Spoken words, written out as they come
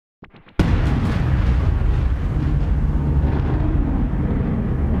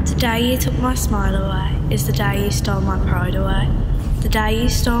day you took my smile away is the day you stole my pride away. The day you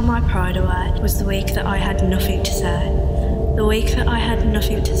stole my pride away was the week that I had nothing to say. The week that I had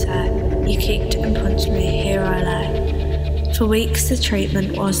nothing to say, you kicked and punched me, here I lay. For weeks the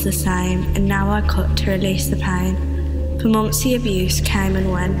treatment was the same, and now I cut to release the pain. For months the abuse came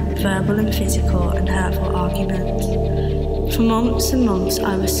and went, verbal and physical and hurtful arguments. For months and months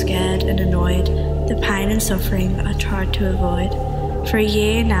I was scared and annoyed, the pain and suffering I tried to avoid. For a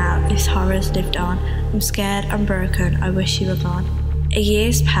year now this horror's lived on, I'm scared, I'm broken, I wish you were gone. A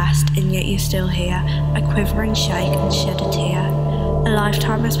year's passed and yet you're still here, I quiver and shake and shed a tear. A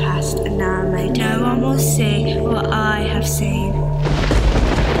lifetime has passed and now I'm 18. No one will see what I have seen.